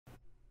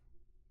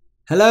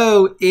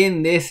Hello,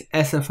 in this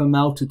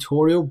SFML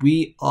tutorial,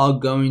 we are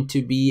going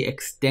to be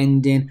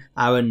extending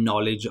our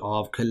knowledge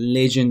of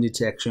collision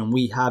detection.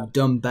 We have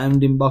done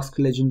bounding box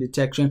collision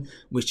detection,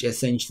 which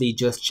essentially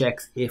just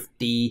checks if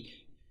the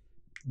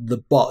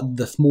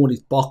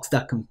smallest box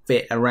that can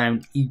fit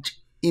around each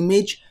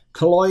image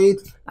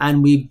collides,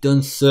 and we've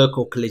done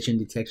circle collision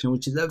detection,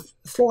 which is a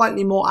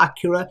slightly more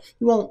accurate.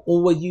 You won't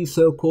always use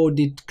circle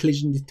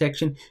collision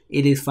detection.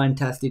 It is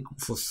fantastic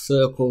for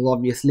circles,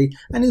 obviously,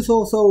 and it's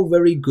also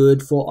very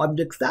good for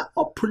objects that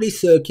are pretty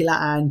circular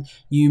and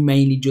you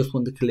mainly just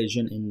want the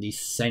collision in the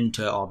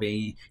center of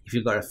it. If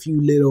you've got a few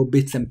little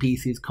bits and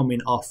pieces coming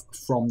off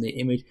from the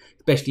image,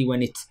 especially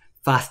when it's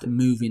fast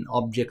moving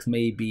objects,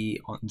 maybe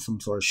on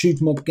some sort of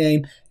shoot 'em up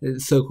game,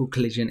 circle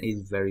collision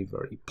is very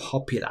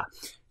popular.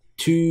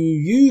 To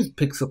use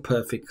pixel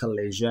perfect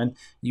collision,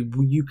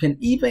 you can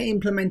either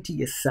implement it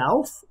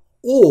yourself,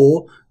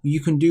 or you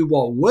can do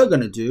what we're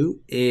going to do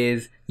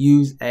is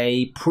use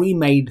a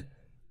pre-made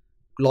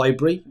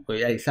library,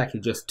 where it's actually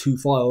just 2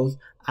 files,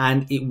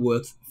 and it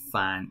works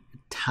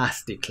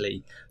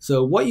fantastically.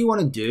 So what you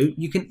want to do,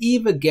 you can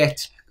either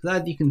get,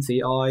 as you can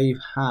see, I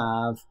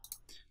have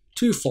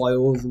 2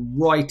 files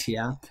right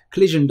here,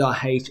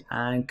 collision.h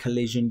and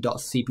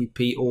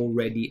collision.cpp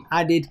already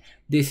added.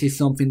 This is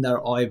something that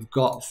I've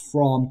got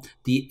from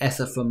the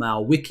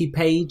SFML wiki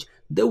page.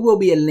 There will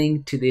be a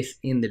link to this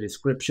in the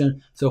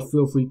description, so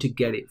feel free to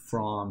get it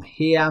from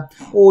here,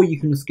 or you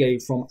can just get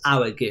it from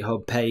our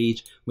GitHub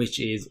page, which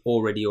is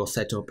already all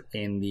set up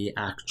in the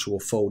actual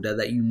folder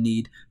that you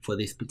need for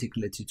this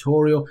particular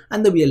tutorial,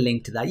 and there'll be a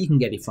link to that. You can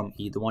get it from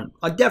either one.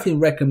 I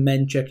definitely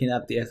recommend checking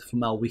out the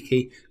SFML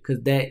wiki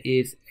because there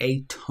is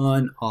a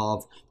ton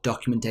of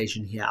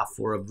documentation here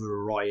for a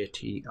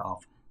variety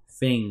of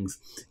things.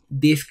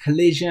 This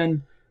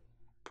collision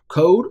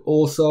code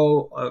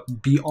also,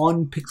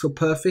 beyond pixel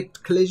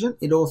perfect collision,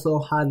 it also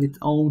has its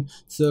own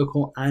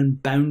circle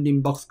and bounding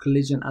box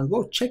collision as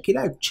well. Check it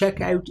out,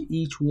 check out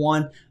each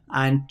one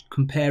and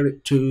compare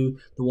it to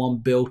the one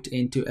built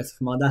into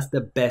SFML. That's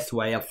the best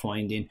way of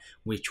finding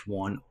which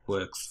one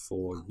works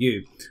for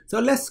you. So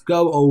let's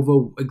go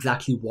over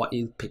exactly what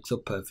is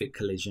pixel perfect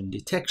collision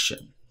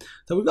detection.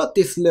 So we got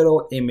this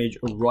little image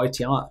right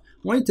here. I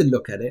want you to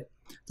look at it.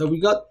 So we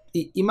got,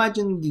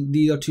 imagine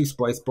these are 2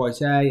 sprites,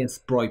 sprite A and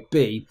sprite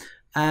B,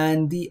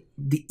 and the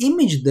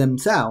image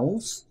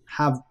themselves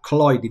have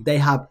collided, they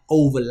have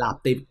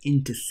overlapped, they've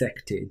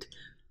intersected,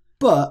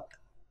 but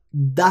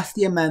that's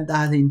the amount that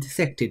has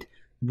intersected.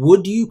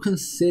 Would you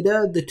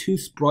consider the 2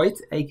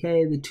 sprites,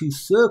 aka the 2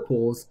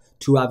 circles,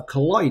 to have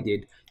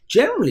collided?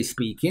 Generally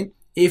speaking,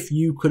 if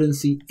you couldn't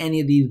see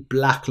any of these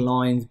black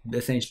lines,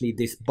 essentially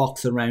this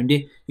box around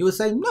it, you would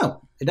say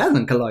no, it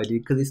hasn't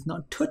collided because it's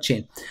not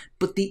touching.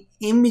 But the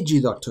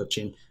images are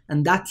touching,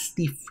 and that's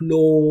the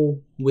flaw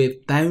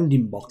with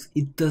bounding box.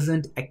 It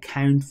doesn't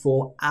account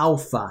for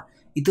alpha.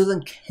 It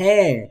doesn't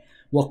care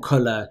what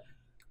color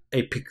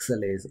a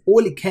pixel is.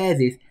 All it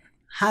cares is,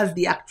 has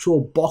the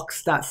actual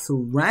box that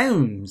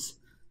surrounds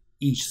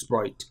each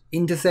sprite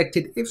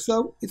intersected? If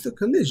so, it's a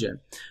collision.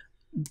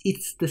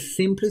 It's the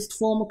simplest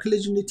form of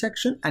collision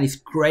detection, and it's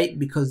great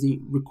because it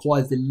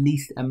requires the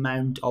least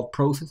amount of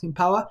processing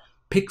power.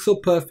 Pixel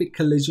perfect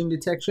collision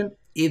detection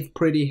is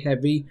pretty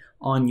heavy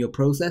on your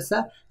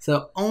processor,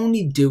 so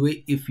only do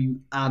it if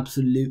you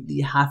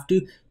absolutely have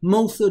to.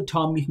 Most of the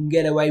time you can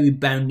get away with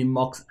bounding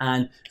box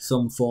and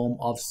some form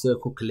of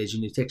circle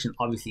collision detection.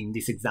 Obviously in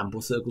this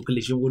example, circle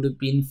collision would have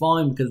been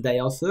fine because they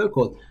are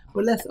circles,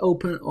 but let's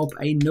open up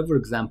another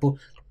example.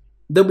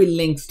 There'll be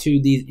links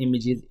to these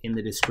images in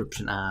the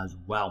description as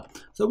well.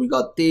 So we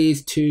got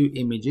these 2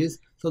 images.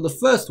 So the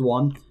first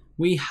one,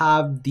 we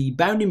have the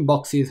bounding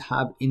boxes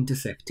have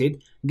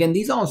intersected. Again,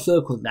 these aren't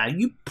circles now.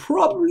 You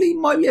probably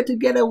might be able to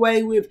get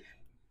away with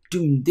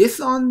doing this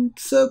on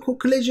circle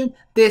collision.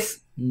 This,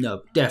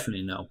 no,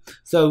 definitely no.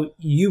 So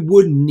you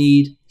would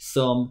need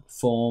some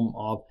form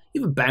of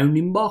either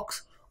bounding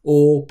box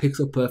or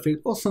pixel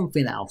perfect or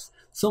something else.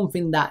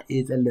 Something that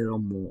is a little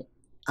more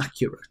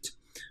accurate.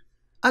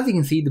 As you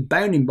can see, the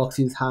bounding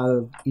boxes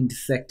have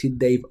intersected,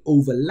 they've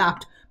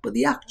overlapped, but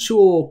the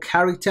actual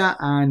character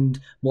and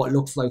what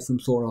looks like some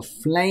sort of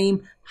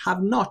flame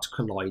have not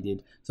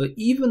collided. So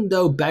even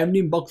though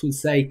bounding box would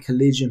say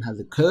collision has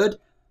occurred,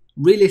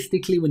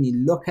 realistically when you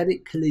look at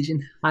it,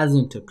 collision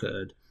hasn't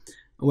occurred.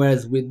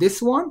 Whereas with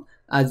this one,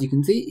 as you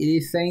can see, it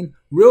is saying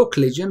real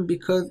collision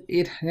because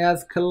it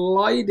has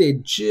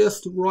collided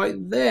just right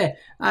there.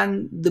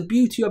 And the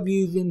beauty of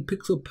using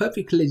pixel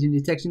perfect collision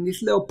detection,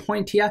 this little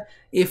point here,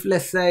 if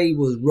let's say it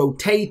was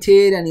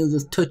rotated and it was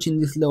just touching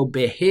this little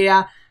bit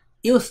here,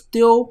 it'll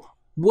still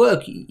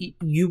work.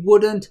 You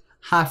wouldn't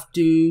have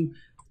to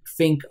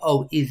think,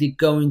 oh, is it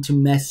going to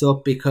mess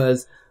up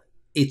because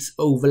it's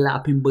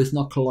overlapping but it's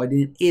not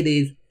colliding? It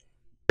is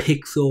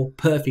pixel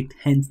perfect,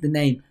 hence the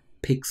name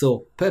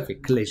pixel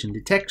perfect collision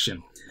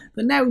detection.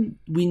 But now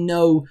we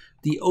know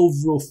the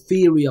overall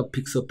theory of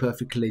pixel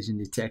perfect collision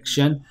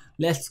detection.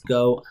 Let's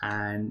go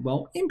and,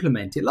 well,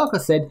 implement it. Like I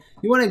said,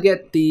 you want to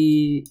get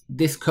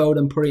this code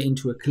and put it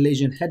into a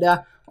collision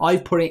header. I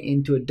put it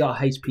into a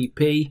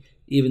 .hpp,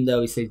 even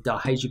though it says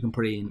 .h, you can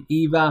put it in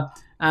either,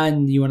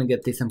 and you want to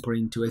get this and put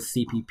it into a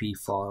CPP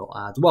file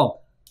as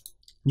well.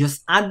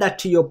 Just add that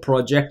to your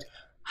project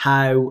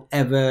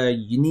however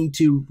you need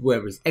to.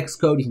 Whether it's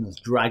Xcode, you can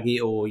just drag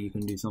it, or you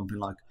can do something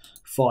like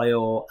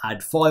file,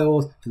 add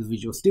files to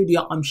Visual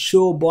Studio. I'm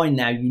sure by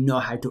now you know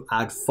how to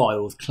add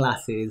files,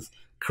 classes,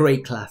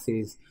 create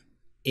classes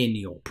in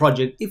your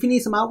project. If you need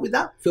some help with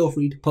that, feel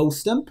free to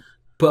post them.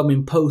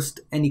 Post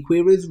any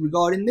queries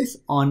regarding this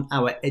on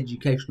our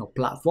educational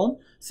platform,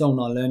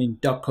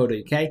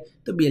 sonarlearning.co.uk.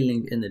 There'll be a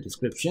link in the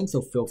description,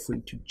 so feel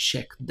free to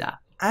check that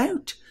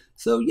out.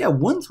 So yeah,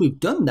 once we've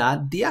done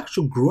that, the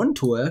actual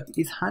grunt work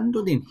is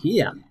handled in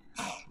here.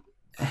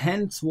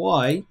 Hence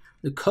why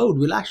the code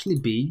will actually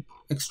be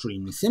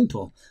extremely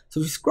simple.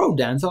 So if we scroll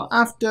down, so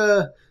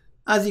after,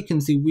 as you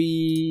can see,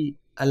 we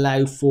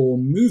allow for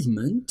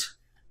movement.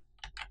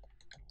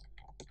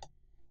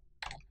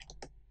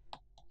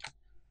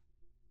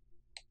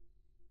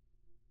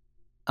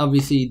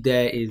 Obviously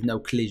there is no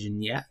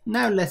collision yet.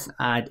 Now let's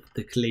add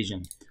the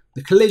collision.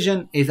 The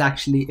collision is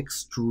actually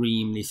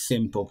extremely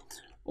simple.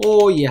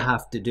 All you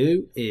have to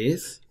do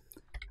is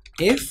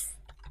if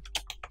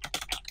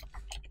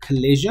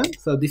collision,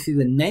 so this is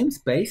a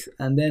namespace,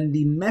 and then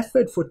the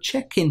method for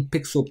checking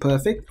pixel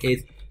perfect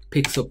is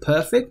pixel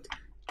perfect.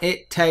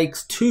 It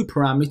takes two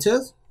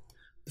parameters,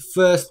 the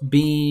first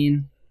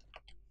being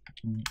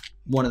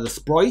one of the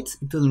sprites.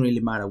 It doesn't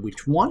really matter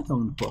which one. So I'm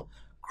going to put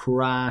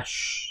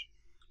Crash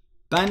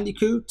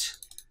Bandicoot,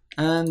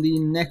 and the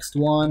next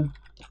one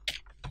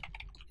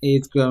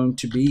is going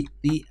to be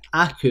the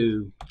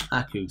Aku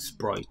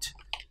sprite.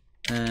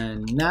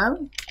 And now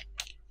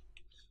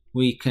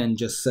we can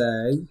just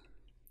say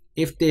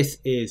if this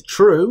is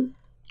true,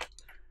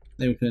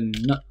 then we can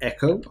not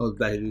echo, or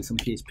better do some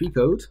PHP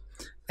code.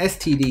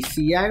 Std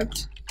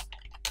cout,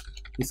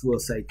 this will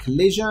say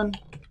collision.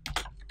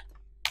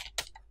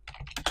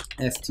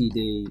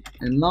 Std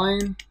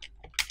inline,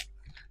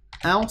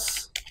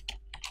 else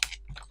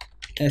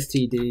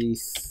std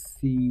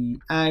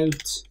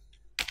cout,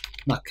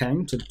 not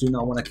count, I do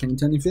not want to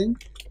count anything,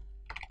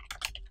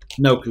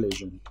 no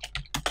collision.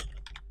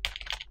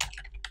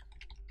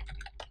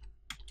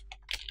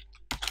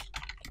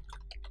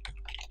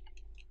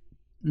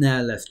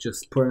 Now let's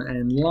just put an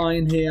end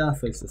line here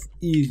so it's just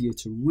easier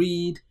to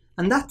read,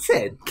 and that's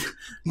it.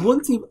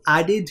 Once you've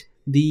added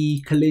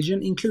the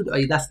collision include,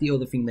 that's the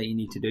other thing that you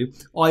need to do.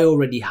 I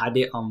already had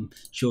it, I'm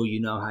sure you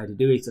know how to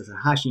do it. So it's a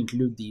hash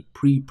include the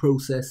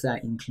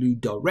preprocessor include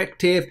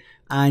directive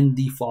and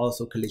the file,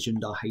 so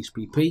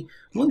collision.hpp.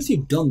 Once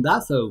you've done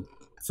that, so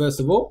first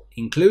of all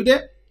include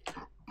it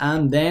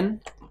and then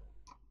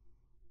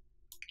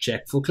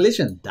check for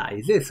collision. That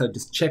is it. So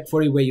just check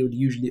for it where you would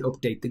usually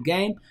update the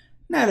game.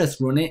 Now let's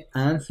run it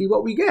and see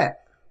what we get.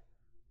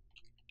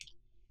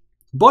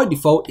 By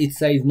default, it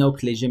says no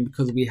collision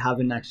because we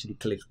haven't actually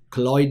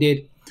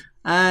collided.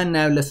 And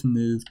now let's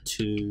move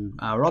to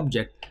our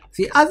object.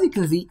 See, as you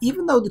can see,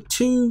 even though the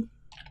two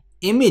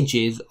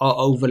images are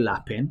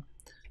overlapping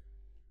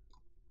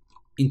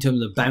in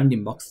terms of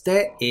bounding box,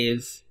 there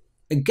is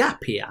a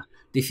gap here.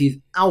 This is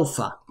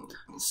alpha,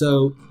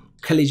 so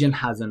collision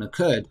hasn't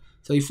occurred.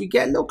 So if we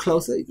get a little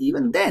closer,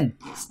 even then,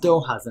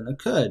 still hasn't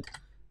occurred.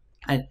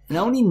 And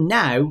only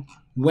now,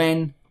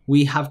 when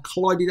we have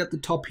collided at the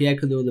top here,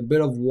 because there was a bit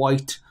of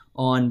white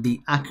on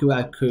the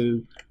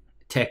Aku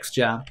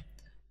texture.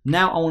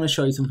 Now I want to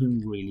show you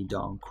something really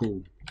darn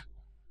cool.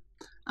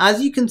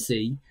 As you can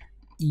see,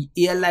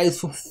 it allows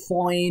for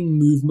fine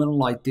movement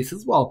like this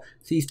as well.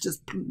 See, it's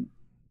just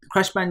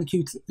Crash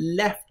Bandicoot's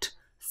left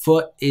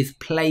foot is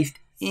placed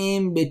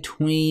in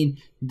between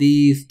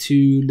these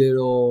two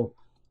little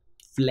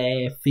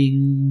flare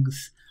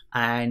things,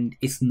 and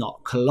it's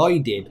not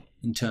collided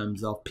in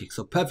terms of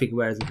pixel perfect.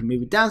 Whereas if you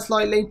move it down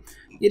slightly,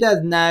 it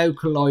has now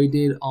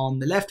collided on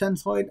the left hand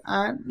side,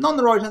 and not on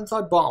the right hand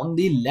side, but on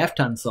the left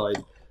hand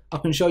side. I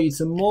can show you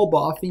some more,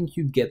 but I think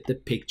you get the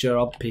picture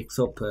of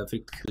pixel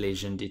perfect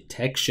collision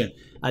detection.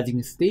 As you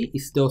can see,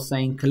 it's still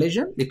saying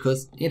collision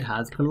because it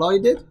has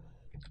collided.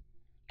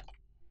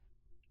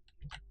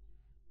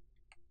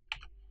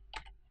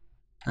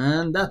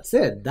 And that's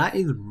it. That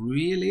is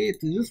really it.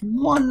 There's just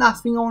one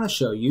last thing I want to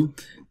show you.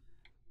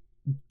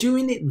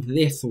 Doing it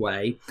this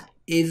way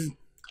is,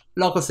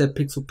 like I said,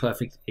 pixel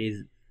perfect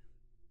is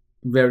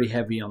very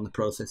heavy on the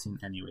processing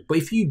anyway. But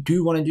if you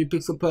do want to do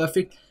pixel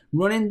perfect,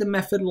 running the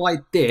method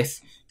like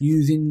this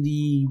using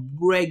the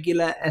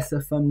regular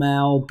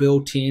SFML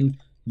built-in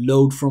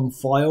load from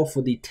file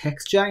for the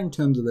texture in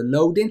terms of the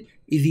loading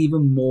is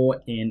even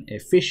more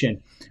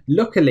inefficient.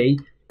 Luckily,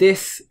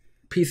 this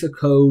piece of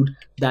code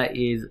that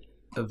is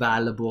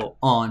available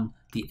on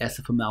the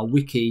SFML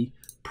wiki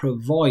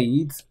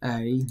provides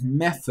a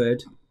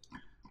method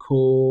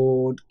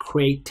called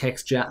create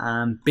texture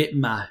and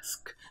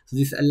bitmask. So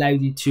this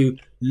allows you to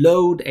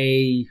load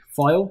a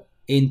file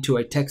into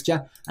a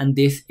texture, and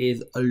this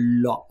is a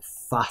lot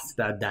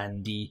faster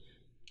than the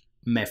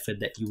method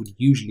that you would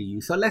usually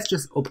use. So let's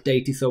just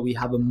update it so we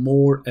have a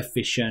more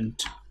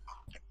efficient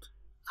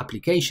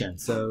application.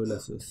 So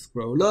let's just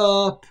scroll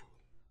up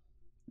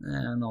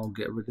and I'll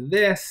get rid of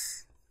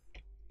this.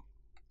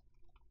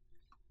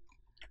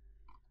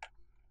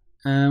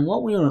 And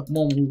what we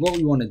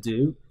want to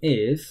do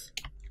is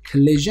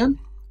collision.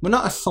 We're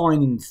not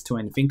assigning this to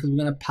anything because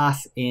we're going to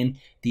pass in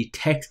the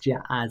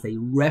texture as a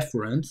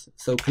reference.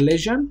 So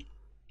collision,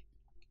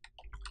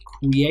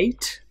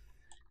 create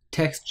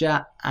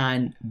texture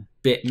and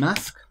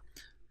bitmask.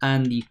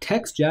 And the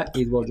texture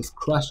is, well, just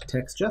crush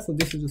texture. So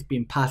this is just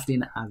being passed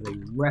in as a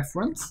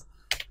reference.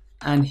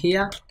 And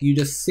here you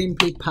just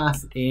simply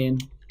pass in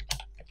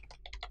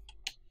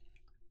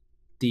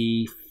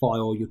the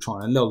file you're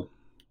trying to load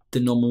the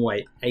normal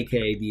way,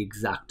 aka the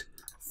exact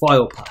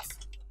file path.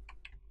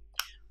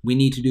 We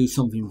need to do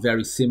something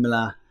very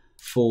similar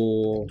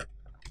for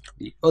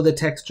the other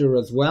texture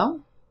as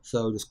well.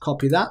 So just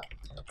copy that,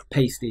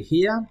 paste it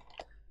here,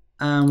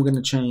 and we're going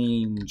to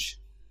change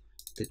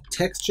the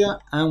texture,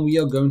 and we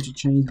are going to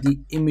change the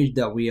image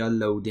that we are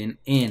loading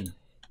in.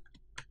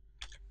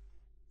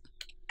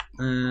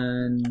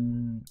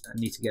 And I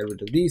need to get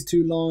rid of these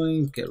two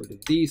lines, get rid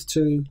of these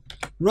two.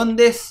 Run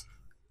this.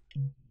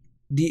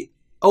 The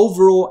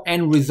overall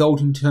end result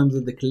in terms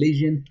of the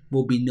collision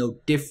will be no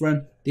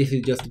different. This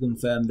is just to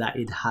confirm that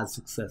it has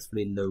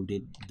successfully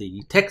loaded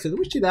the texture,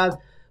 which it has.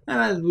 And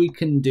as we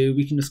can do,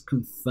 we can just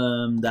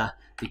confirm that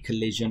the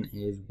collision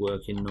is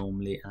working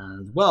normally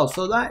as well.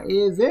 So that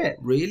is it,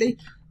 really.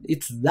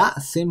 It's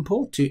that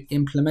simple to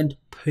implement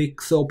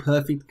pixel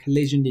perfect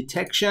collision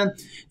detection.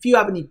 If you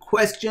have any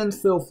questions,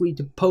 feel free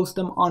to post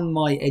them on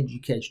my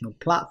educational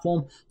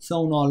platform,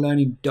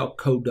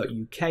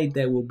 sonarlearning.co.uk.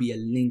 There will be a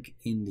link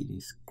in the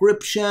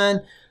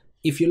description.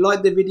 If you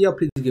like the video,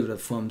 please give it a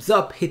thumbs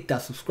up, hit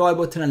that subscribe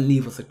button and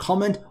leave us a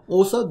comment.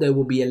 Also, there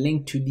will be a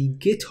link to the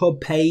GitHub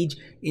page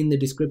in the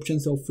description,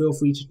 so feel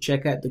free to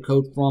check out the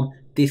code from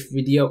this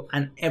video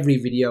and every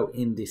video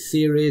in this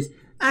series.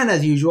 And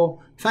as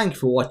usual, thank you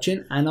for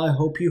watching and I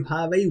hope you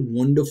have a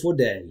wonderful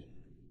day.